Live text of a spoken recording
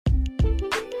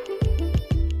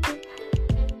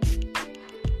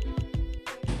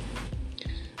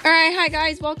Alright, hi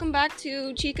guys, welcome back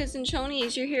to Chicas and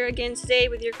Chonies. You're here again today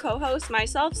with your co-hosts,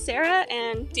 myself, Sarah,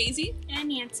 and Daisy and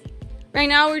Nancy. Right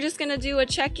now we're just going to do a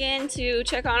check-in to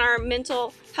check on our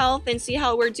mental health and see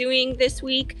how we're doing this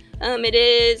week. It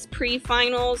is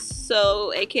pre-finals,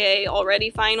 so aka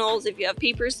already finals if you have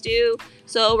papers due.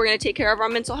 So we're going to take care of our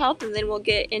mental health and then we'll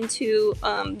get into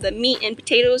the meat and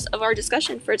potatoes of our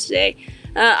discussion for today.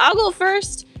 I'll go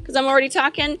first because I'm already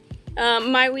talking.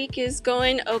 My week is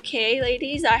going okay,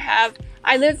 ladies.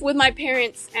 I live with my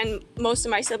parents and most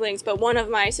of my siblings, but one of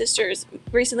my sisters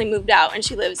recently moved out and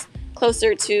she lives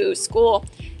closer to school,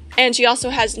 and she also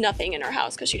has nothing in her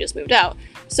house because she just moved out.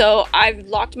 So I've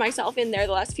locked myself in there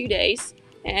the last few days,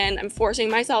 and I'm forcing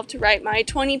myself to write my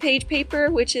 20-page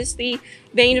paper, which is the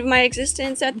vein of my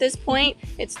existence at this point.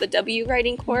 It's the W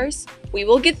writing course. We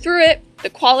will get through it. The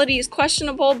quality is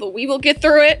questionable, but we will get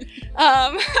through it.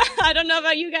 I don't know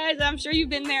about you guys. I'm sure you've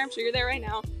been there. I'm sure you're there right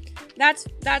now. That's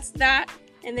that.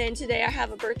 And then today I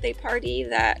have a birthday party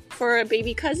for a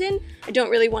baby cousin. I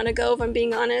don't really want to go if I'm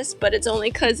being honest, but it's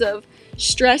only because of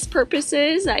stress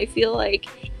purposes. I feel like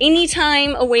any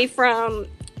time away from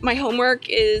my homework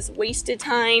is wasted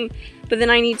time, but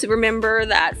then I need to remember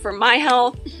that for my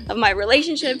health, of my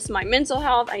relationships, my mental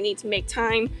health, I need to make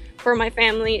time for my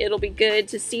family. It'll be good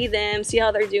to see them, see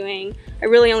how they're doing. I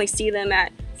really only see them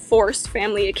at forced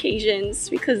family occasions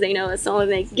because they know that's the only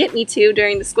thing they can get me to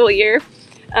during the school year.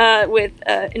 With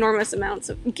enormous amounts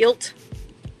of guilt.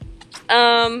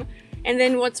 And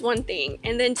then what's one thing?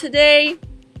 And then today,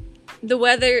 the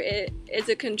weather is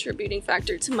a contributing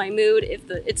factor to my mood. If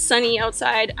it's sunny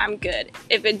outside, I'm good.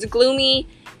 If it's gloomy,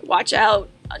 watch out.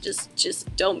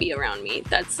 Just don't be around me.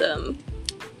 That's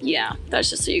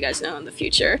just so you guys know in the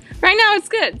future. Right now it's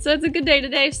good. So it's a good day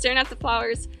today. Staring at the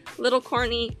flowers. A little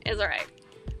corny is alright.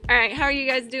 Alright, how are you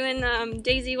guys doing?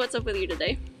 Daisy, what's up with you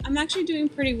today? I'm actually doing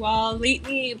pretty well.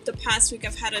 Lately, the past week,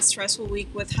 I've had a stressful week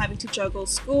with having to juggle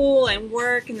school and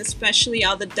work, and especially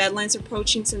all the deadlines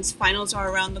approaching since finals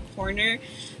are around the corner.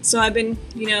 So I've been,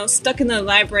 stuck in the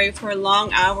library for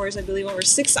long hours. I believe over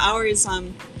 6 hours,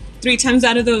 3 times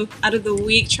out of the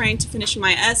week, trying to finish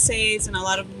my essays, and a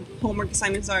lot of homework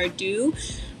assignments are due.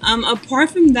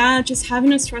 Apart from that, just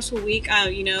having a stressful week,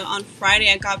 on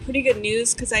Friday I got pretty good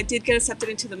news because I did get accepted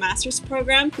into the master's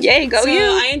program. Yay, go you!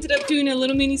 So I ended up doing a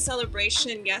little mini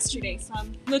celebration yesterday. So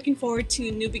I'm looking forward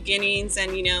to new beginnings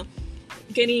and,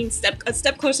 getting a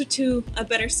step closer to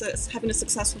having a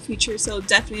successful future. So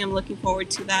definitely I'm looking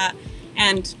forward to that.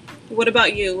 And what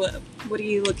about you? What are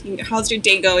you how's your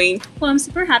day going? Well, I'm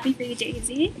super happy for you,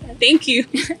 Daisy. Thank you.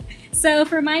 So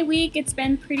for my week, it's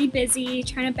been pretty busy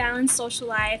trying to balance social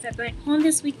life. I went home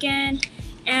this weekend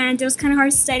and it was kind of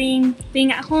hard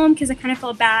being at home because I kind of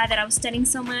felt bad that I was studying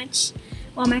so much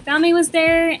while my family was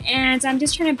there, and I'm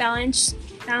just trying to balance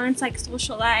like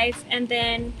social life. And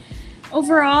then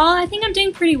overall, I think I'm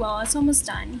doing pretty well. It's almost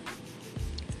done.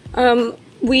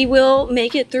 We will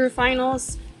make it through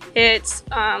finals. It's,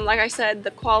 like I said,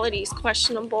 the quality is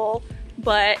questionable,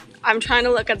 but I'm trying to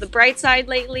look at the bright side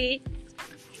lately.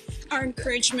 Our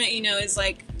encouragement, is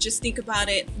like, just think about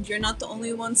it. You're not the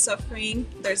only one suffering.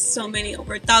 There's so many,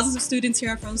 over thousands of students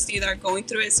here from state that are going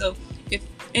through it. So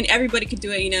and everybody could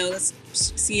do it, let's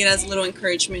see it as a little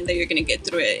encouragement that you're going to get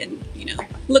through it, and,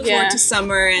 look forward to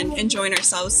summer and enjoying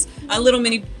ourselves. A little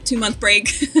mini 2-month break.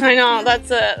 I know,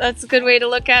 that's a good way to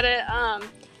look at it.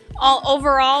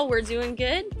 Overall, we're doing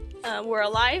good. We're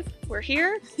alive. We're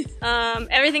here.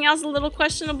 Everything else is a little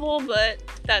questionable, but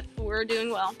that we're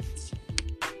doing well.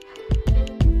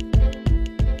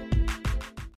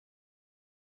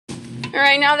 All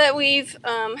right, now that we've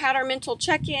had our mental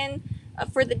check-in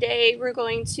for the day, we're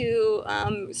going to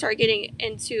start getting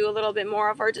into a little bit more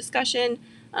of our discussion.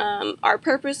 Our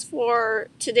purpose for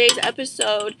today's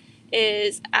episode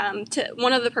is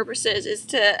one of the purposes is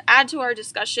to add to our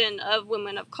discussion of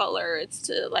women of color. It's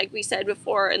to, like we said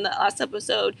before in the last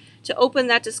episode, to open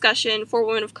that discussion for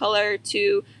women of color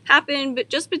to happen, but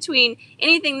just between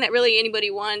anything that really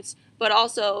anybody wants, but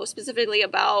also specifically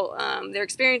about their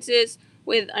experiences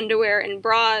with underwear and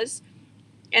bras.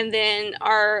 And then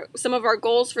some of our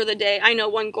goals for the day. I know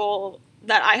one goal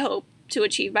that I hope to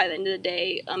achieve by the end of the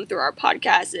day through our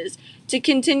podcast is to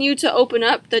continue to open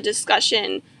up the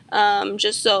discussion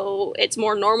just so it's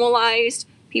more normalized.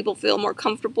 People feel more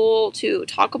comfortable to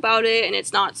talk about it, and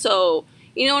it's not so,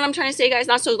 you know what I'm trying to say, guys?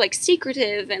 Not so like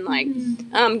secretive and like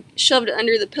shoved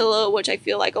under the pillow, which I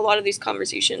feel like a lot of these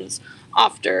conversations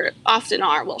often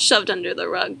are. Well, shoved under the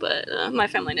rug, but my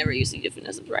family never used the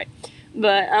euphemisms, right?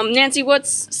 But Nancy,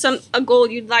 what's a goal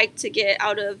you'd like to get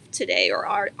out of today, or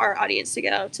our audience to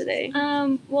get out of today?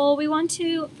 Well, we want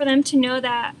for them to know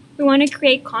that we want to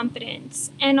create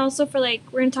confidence. And also for like,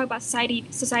 we're going to talk about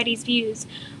society's views.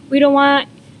 We don't want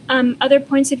other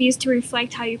points of views to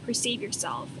reflect how you perceive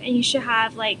yourself. And you should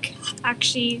have like,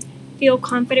 actually feel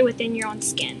confident within your own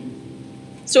skin.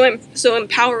 So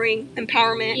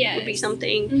empowerment Yes. would be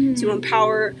something to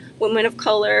empower women of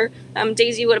color.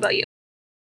 Daisy, what about you?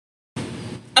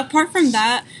 Apart from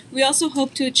that, we also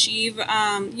hope to achieve,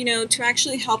 to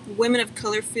actually help women of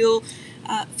color feel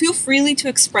freely to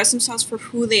express themselves for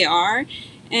who they are,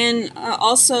 and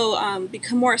also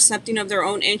become more accepting of their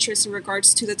own interests in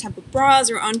regards to the type of bras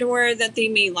or underwear that they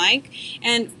may like,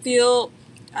 and feel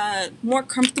more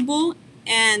comfortable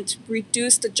and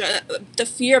reduce the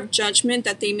fear of judgment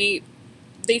that they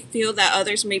feel that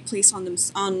others may place on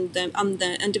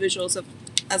the individuals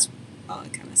as all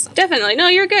that kind of stuff. Definitely. No,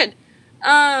 you're good.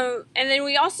 And then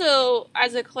we also,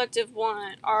 as a collective,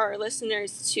 want our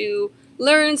listeners to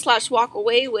learn/walk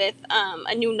away with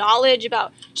a new knowledge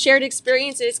about shared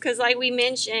experiences, because like we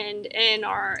mentioned in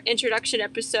our introduction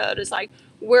episode, is like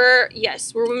we're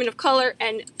women of color,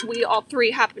 and we all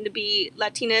three happen to be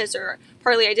Latinas or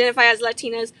partly identify as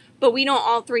Latinas, but we don't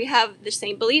all three have the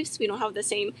same beliefs, we don't have the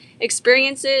same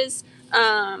experiences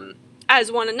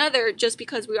as one another, just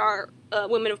because we are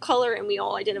women of color and we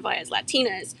all identify as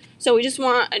Latinas. So we just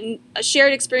want a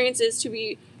shared experiences to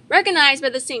be recognized, but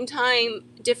at the same time,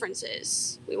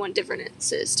 differences. We want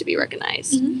differences to be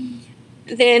recognized.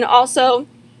 Mm-hmm. Then also,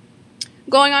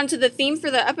 going on to the theme for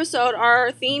the episode,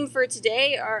 our theme for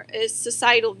today is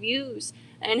societal views,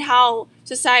 and how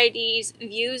society's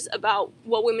views about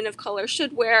what women of color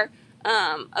should wear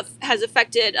has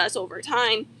affected us over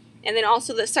time. And then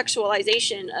also the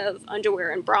sexualization of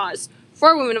underwear and bras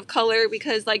for women of color,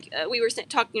 because like we were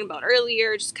talking about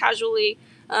earlier, just casually,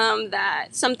 that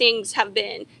some things have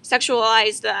been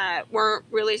sexualized that weren't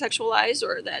really sexualized,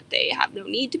 or that they have no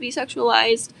need to be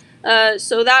sexualized.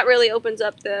 So that really opens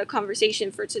up the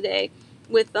conversation for today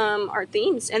with our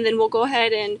themes. And then we'll go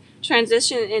ahead and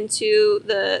transition into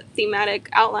the thematic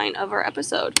outline of our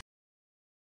episode.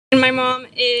 And my mom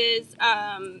is,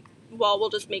 we'll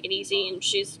just make it easy, and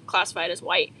she's classified as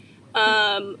white.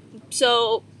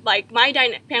 So like my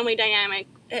family dynamic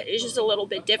is just a little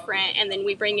bit different, and then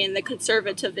we bring in the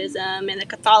conservatism and the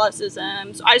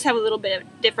Catholicism. So I just have a little bit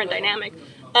of different dynamic.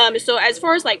 So as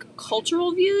far as like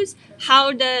cultural views,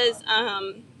 how does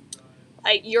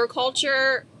like your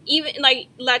culture, even like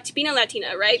being a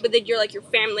Latina, right? But then you're like your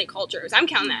family culture, because I'm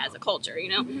counting that as a culture, you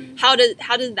know? Mm-hmm. How does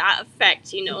that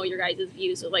affect, your guys'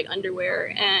 views of like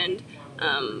underwear and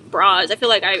bras? I feel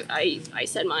like I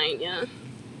said mine, yeah.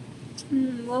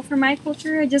 Well, for my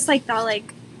culture, I just like thought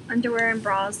like underwear and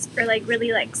bras are like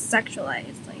really like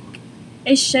sexualized. Like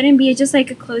it shouldn't be. It's just like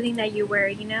a clothing that you wear,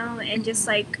 and just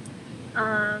like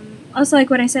also like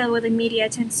what I said, with the media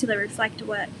tends to like reflect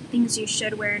what things you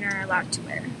should wear and are allowed to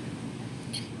wear.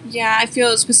 Yeah, I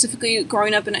feel specifically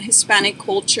growing up in a Hispanic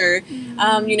culture,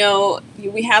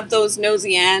 we have those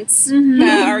nosy aunts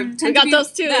that are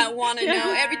those too, that want to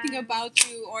know everything about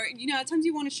you, or at times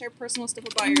you want to share personal stuff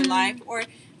about your life, or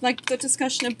like the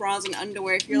discussion of bras and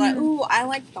underwear. If you're like, oh, I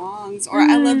like thongs, or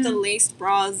I love the laced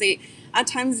bras, at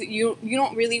times you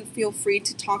don't really feel free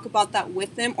to talk about that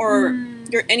with them or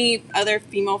any other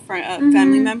female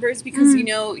family members, because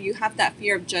you have that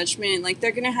fear of judgment. Like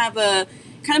they're gonna have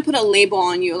kind of put a label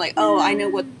on you, like, oh, I know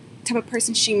what type of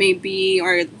person she may be,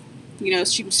 or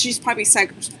she's probably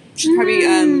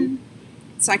sexualizing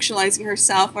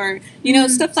herself, or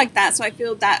stuff like that. So I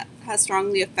feel that has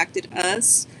strongly affected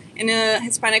us in a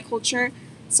Hispanic culture.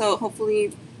 So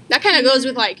hopefully that kind of goes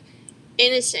with like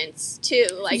innocence too,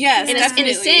 like yes, in a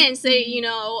sense they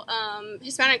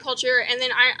Hispanic culture, and then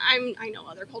I know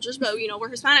other cultures, but we're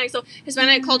Hispanic, so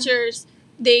Hispanic cultures,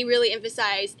 they really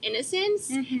emphasize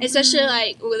innocence, especially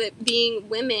like with it being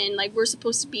women. Like we're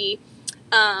supposed to be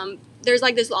there's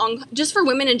like this long, just for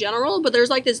women in general, but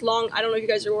there's like this long, I don't know if you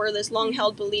guys are aware of this long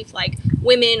held belief, like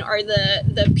women are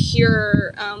the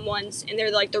pure ones, and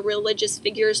they're like the religious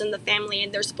figures in the family,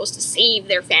 and they're supposed to save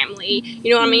their family,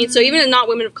 you know what I mean? So even if not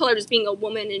women of color, just being a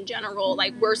woman in general,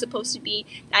 like we're supposed to be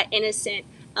that innocent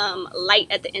light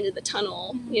at the end of the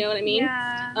tunnel, you know what I mean?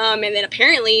 Yeah. And then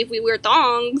apparently if we wear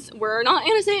thongs, we're not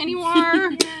innocent anymore. Yeah,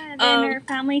 then our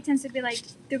family tends to be like,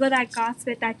 they go that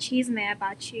gossip, that chisme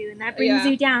about you, and that brings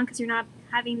you down because you're not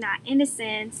having that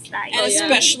innocence. And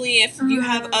especially if you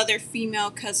have other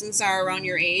female cousins that are around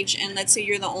your age, and let's say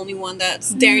you're the only one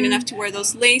that's daring enough to wear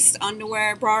those laced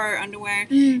underwear, bra or underwear,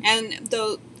 and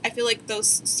I feel like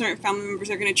those certain family members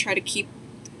are going to try to keep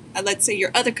let's say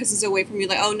your other cousins away from you,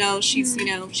 like, oh no, she's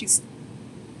she's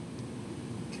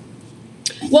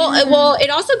Well, it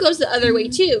also goes the other way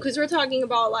too, because we're talking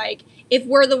about like if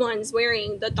we're the ones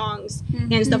wearing the thongs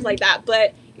and stuff like that.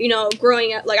 But you know,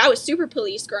 growing up, like I was super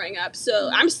police growing up, so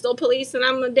I'm still police, and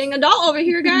I'm a dang adult over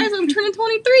here, guys. I'm turning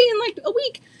 23 in like a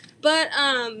week. But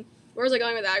where was I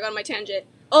going with that? I got on my tangent.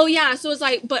 Oh yeah, so it's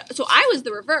like, so I was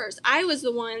the reverse. I was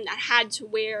the one that had to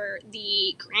wear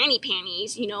the granny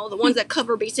panties, you know, the ones that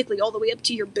cover basically all the way up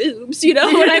to your boobs, you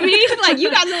know what I mean? Like, you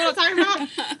guys know what I'm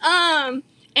talking about.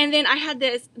 And then I had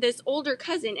this older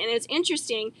cousin, and it's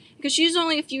interesting because she's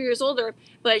only a few years older,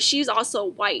 but she's also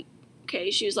white.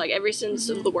 Okay, she was like every sense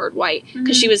of the word white,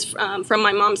 because she was from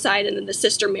my mom's side, and then the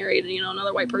sister married, you know,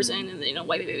 another white person, and you know,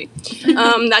 white baby.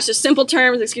 That's just simple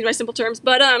terms. Excuse my simple terms,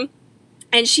 but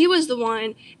and she was the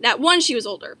one that she was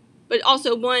older, but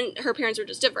also her parents were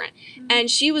just different, and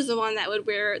she was the one that would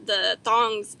wear the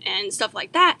thongs and stuff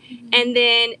like that. And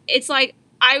then it's like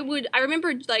I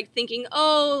remember like thinking,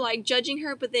 oh, like judging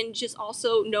her, but then just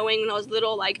also knowing when I was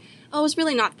little, like, oh, it's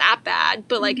really not that bad,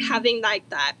 but like having like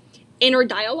that inner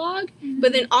dialogue.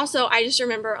 But then also I just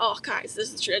remember, oh guys,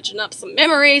 this is dredging up some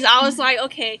memories. I was like,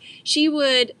 okay, she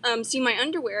would see my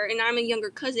underwear, and I'm a younger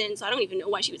cousin, so I don't even know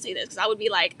why she would say this, because I would be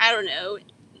like, I don't know,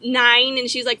 9 and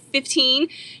she's like 15.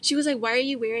 She was like, why are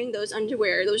you wearing those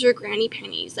underwear? Those are granny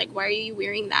panties. Like, why are you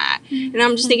wearing that? And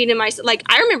I'm just thinking to myself, like,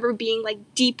 I remember being like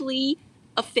deeply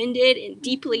offended and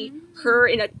deeply hurt,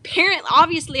 and apparently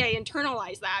obviously I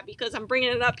internalized that because I'm bringing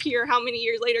it up here how many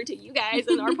years later to you guys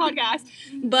in our podcast.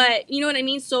 But you know what I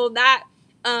mean? So that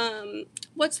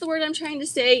what's the word I'm trying to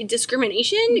say,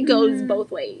 discrimination goes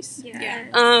both ways.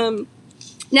 Now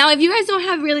if you guys don't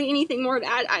have really anything more to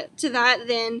add to that,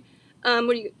 then what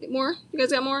do you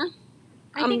guys got more?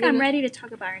 I think I'm ready to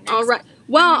talk about our next. All right.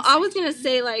 Well, I was gonna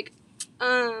say, like,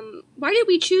 why did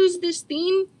we choose this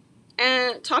theme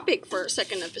topic for a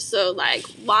second episode? Like,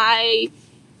 why,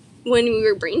 when we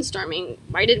were brainstorming,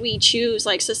 why did we choose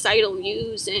like societal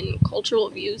views and cultural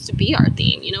views to be our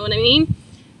theme? You know what I mean?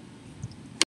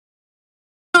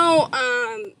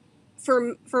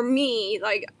 So, for me,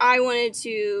 like, I wanted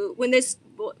to, when this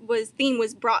theme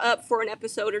was brought up for an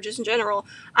episode or just in general,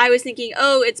 I was thinking,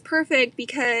 oh, it's perfect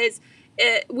because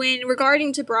when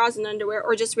regarding to bras and underwear,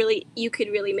 or just really, you could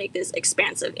really make this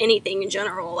expansive, anything in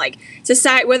general, like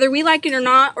society, whether we like it or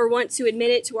not, or want to admit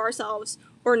it to ourselves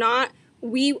or not,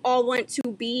 we all want to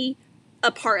be a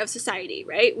part of society,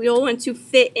 right? We all want to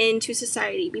fit into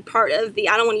society, be part of the,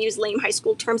 I don't want to use lame high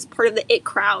school terms, part of the it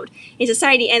crowd in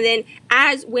society. And then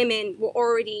as women, we're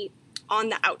already on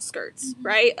the outskirts,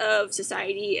 right, of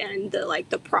society and the, like,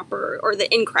 the proper, or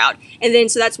the in crowd. And then,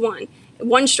 so that's one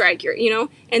strike, you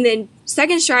know, and then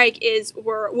second strike is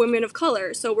we're women of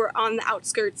color, so we're on the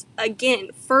outskirts again,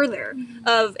 further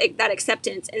of that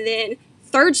acceptance. And then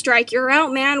third strike, you're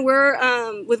out, man.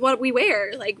 We're with what we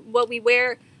wear, like what we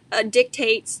wear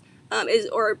dictates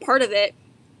or part of it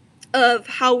of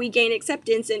how we gain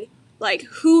acceptance and like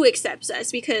who accepts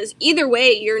us, because either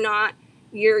way you're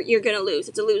gonna lose.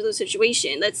 It's a lose-lose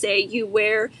situation. Let's say you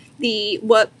wear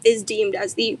what is deemed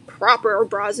as the proper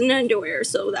bras and underwear,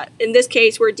 so that in this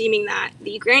case we're deeming that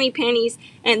the granny panties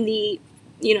and the,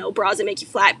 you know, bras that make you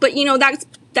flat. But you know, that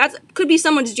could be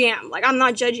someone's jam. Like, I'm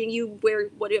not judging you, wear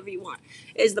whatever you want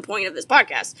is the point of this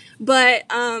podcast. But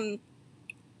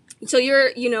so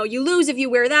you lose if you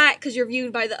wear that, because you're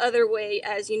viewed by the other way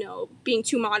as, you know, being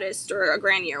too modest or a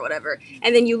granny or whatever.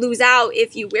 And then you lose out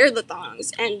if you wear the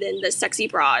thongs and then the sexy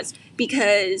bras,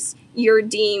 because you're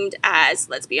deemed as,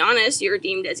 let's be honest, you're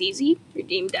deemed as easy. You're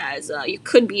deemed as, you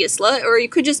could be a slut, or you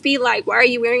could just be like, why are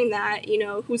you wearing that? You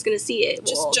know, who's going to see it?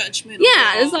 Just judgmental.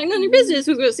 Yeah, it's like none of your business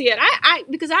who's going to see it.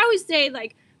 Because I always say,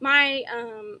 like, my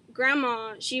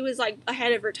grandma, she was like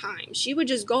ahead of her time. She would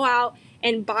just go out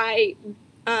and buy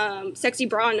sexy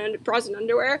bras and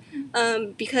underwear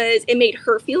because it made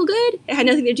her feel good. It had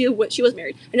nothing to do with, she was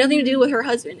married, it had nothing to do with her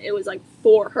husband. It was like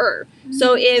for her.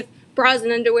 So if bras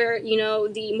and underwear, you know,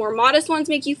 the more modest ones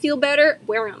make you feel better,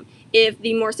 wear them. If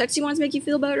the more sexy ones make you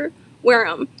feel better, wear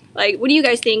them. Like, what do you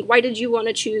guys think? Why did you want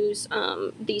to choose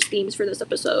these themes for this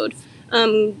episode?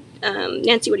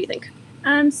 Nancy, what do you think?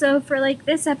 So for like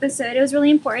this episode, it was really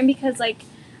important because, like,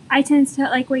 I tend to,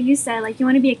 like what you said, like, you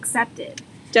want to be accepted.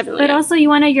 Definitely. But also you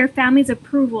want your family's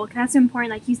approval, because that's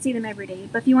important. Like, you see them every day.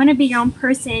 But if you want to be your own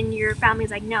person, your family's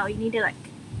like, no, you need to, like,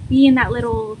 be in that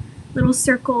little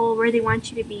circle where they want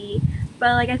you to be.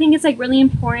 But, like, I think it's, like, really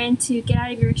important to get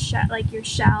out of your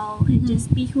shell and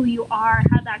just be who you are,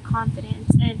 have that confidence,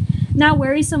 and not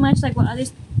worry so much, like, what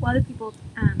other people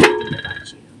think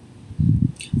about you.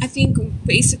 I think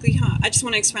basically, I just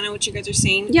want to expand on what you guys are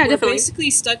saying. Yeah, We're definitely. basically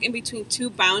stuck in between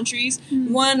two boundaries.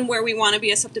 One where we want to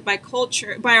be accepted by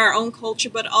culture, by our own culture,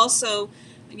 but also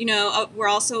we're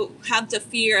also have the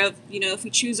fear of, if we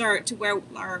choose to wear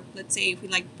our, let's say if we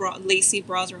like lacy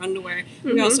bras or underwear,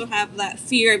 we also have that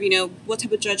fear of, what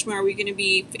type of judgment are we going to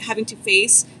be having to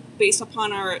face based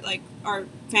upon our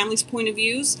family's point of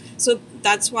views. So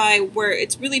that's why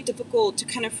it's really difficult to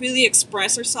kind of freely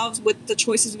express ourselves with the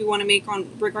choices we want to make on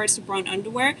regards to bra and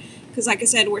underwear, because like I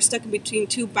said, we're stuck in between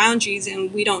two boundaries,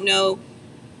 and we don't know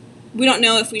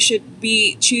if we should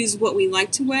choose what we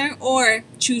like to wear, or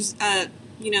choose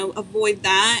avoid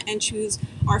that and choose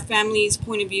our family's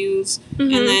point of views,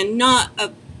 and then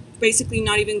basically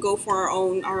not even go for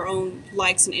our own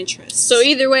likes and interests. So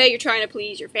either way, you're trying to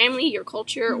please your family, your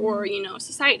culture, or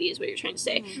society is what you're trying to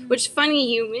say. Which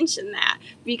funny you mentioned that,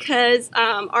 because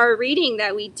our reading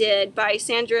that we did by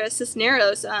Sandra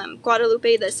Cisneros,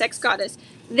 Guadalupe the Sex Goddess,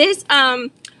 this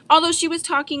although she was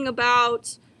talking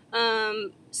about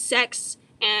sex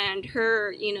and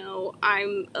her,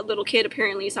 I'm a little kid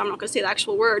apparently, so I'm not going to say the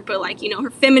actual word, but her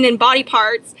feminine body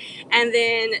parts, and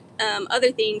then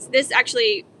other things. This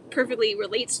actually perfectly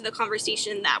relates to the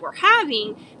conversation that we're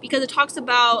having, because it talks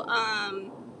about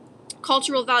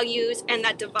cultural values and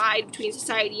that divide between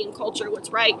society and culture,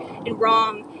 what's right and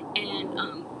wrong,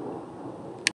 and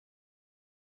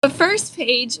the first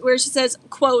page where she says,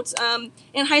 quote,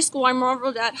 in high school I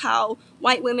marveled at how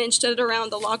white women stood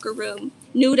around the locker room,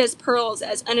 nude as pearls,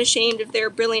 as unashamed of their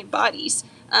brilliant bodies,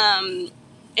 end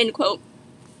quote.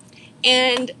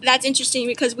 And that's interesting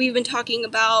because we've been talking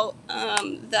about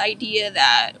the idea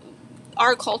that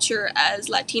our culture as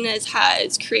Latinas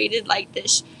has created like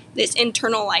this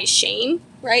internalized shame,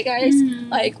 right, guys?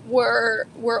 Like we're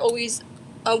always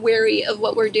wary of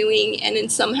what we're doing, and then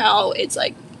somehow it's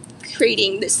like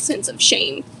creating this sense of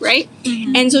shame, right?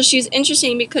 And so she's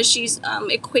interesting because she's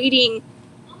equating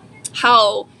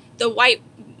how the white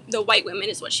women,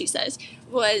 is what she says,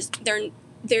 was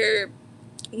they're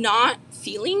not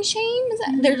feeling shame.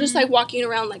 They're just like walking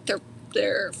around like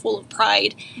they're full of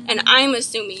pride, and I'm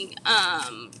assuming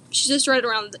she's just right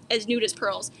around as nude as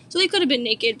pearls. So they could have been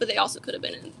naked, but they also could have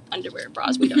been in underwear,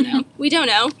 bras. We don't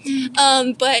know.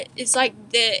 But it's like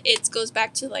it goes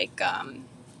back to like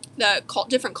the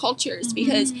different cultures,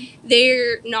 because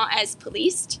they're not as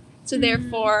policed. So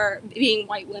therefore, being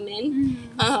white women,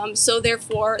 so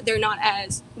therefore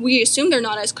we assume they're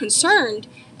not as concerned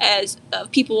as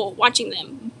people watching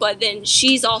them. But then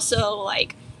she's also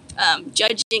like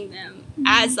judging them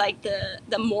as like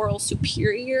the moral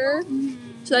superior.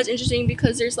 So that's interesting,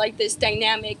 because there's like this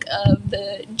dynamic of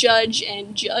the judge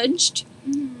and judged,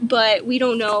 but we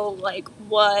don't know like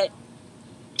why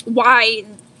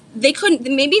they couldn't.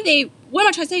 What am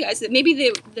I trying to say, guys? That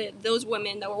maybe those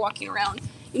women that were walking around,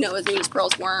 as nude as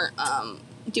pearls, weren't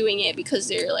doing it because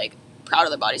they're like proud of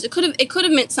their bodies. It could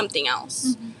have meant something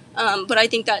else. But I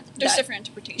think that there's different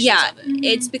interpretations. Yeah, of it.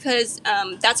 It's because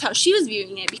that's how she was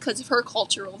viewing it, because of her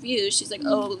cultural views. She's like,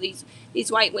 oh, these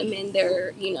white women,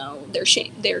 they're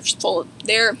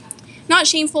they're not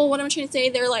shameful. What am I trying to say?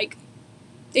 They're like,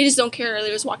 they just don't care.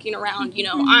 They're just walking around.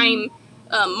 I'm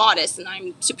modest and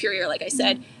I'm superior, like I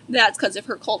said. That's because of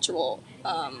her cultural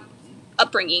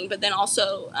upbringing, but then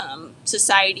also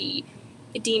society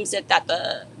deems it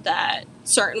that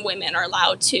certain women are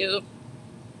allowed to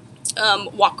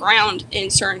walk around in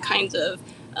certain kinds of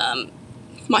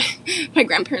my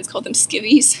grandparents called them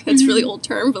skivvies. That's a really old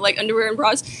term, but like underwear and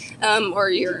bras, or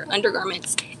your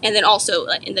undergarments, and then also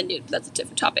in the nude. That's a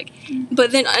different topic.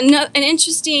 But then an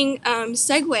interesting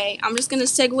segue. I'm just gonna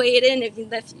segue it in if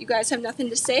you guys have nothing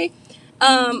to say.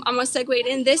 I'm gonna segue it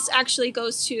in. This actually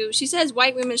goes to, she says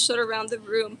white women stood around the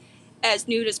room as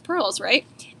nude as pearls, right?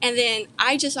 And then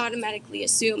I just automatically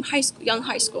assume young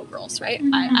high school girls, right?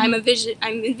 I'm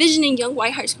envisioning young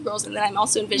white high school girls, and then I'm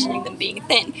also envisioning them being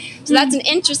thin. So that's an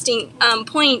interesting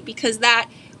point, because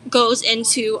that goes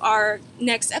into our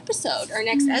next episode. Our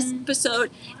next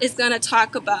episode is going to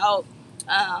talk about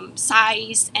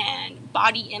size and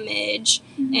body image,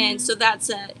 and so that's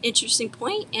an interesting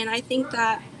point. And I think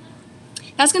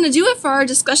that's going to do it for our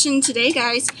discussion today,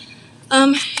 guys.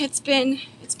 It's been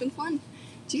fun.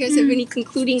 Do you guys have any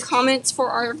concluding comments for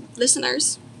our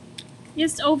listeners?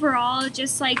 Just overall,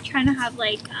 just like trying to have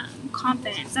like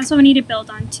confidence. That's what we need to build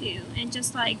on too, and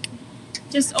just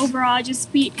overall,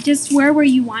 just wear where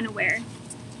you want to wear.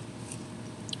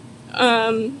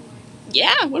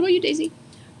 Yeah. What about you, Daisy?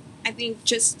 I think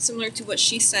just similar to what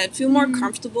she said, feel more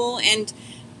comfortable and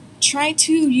try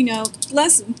to,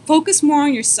 less focus more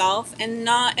on yourself and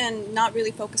not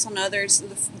really focus on others.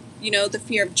 The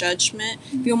fear of judgment.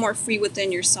 Feel more free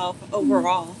within yourself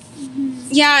overall.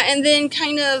 Yeah, and then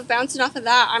kind of bouncing off of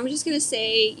that, I'm just gonna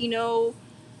say,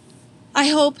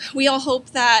 we all hope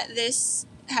that this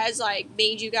has like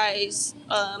made you guys,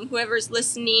 whoever's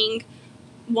listening,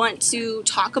 want to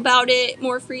talk about it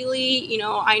more freely. You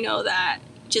know, I know that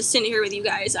just sitting here with you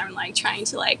guys, I'm like trying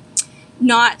to like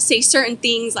not say certain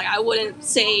things. Like I wouldn't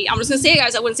say, I'm just gonna say it,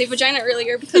 guys, I wouldn't say vagina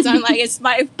earlier because I'm like, it's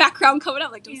my background coming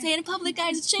up, like don't say it in public,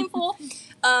 guys, it's shameful.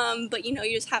 But you know,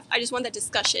 I just want that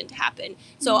discussion to happen.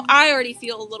 So I already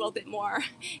feel a little bit more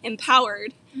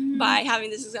empowered by having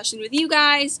this discussion with you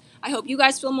guys. I hope you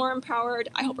guys feel more empowered.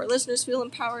 I hope our listeners feel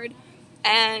empowered.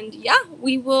 And yeah,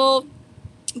 we will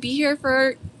be here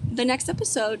for the next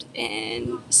episode,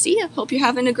 and see ya. Hope you're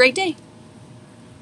having a great day.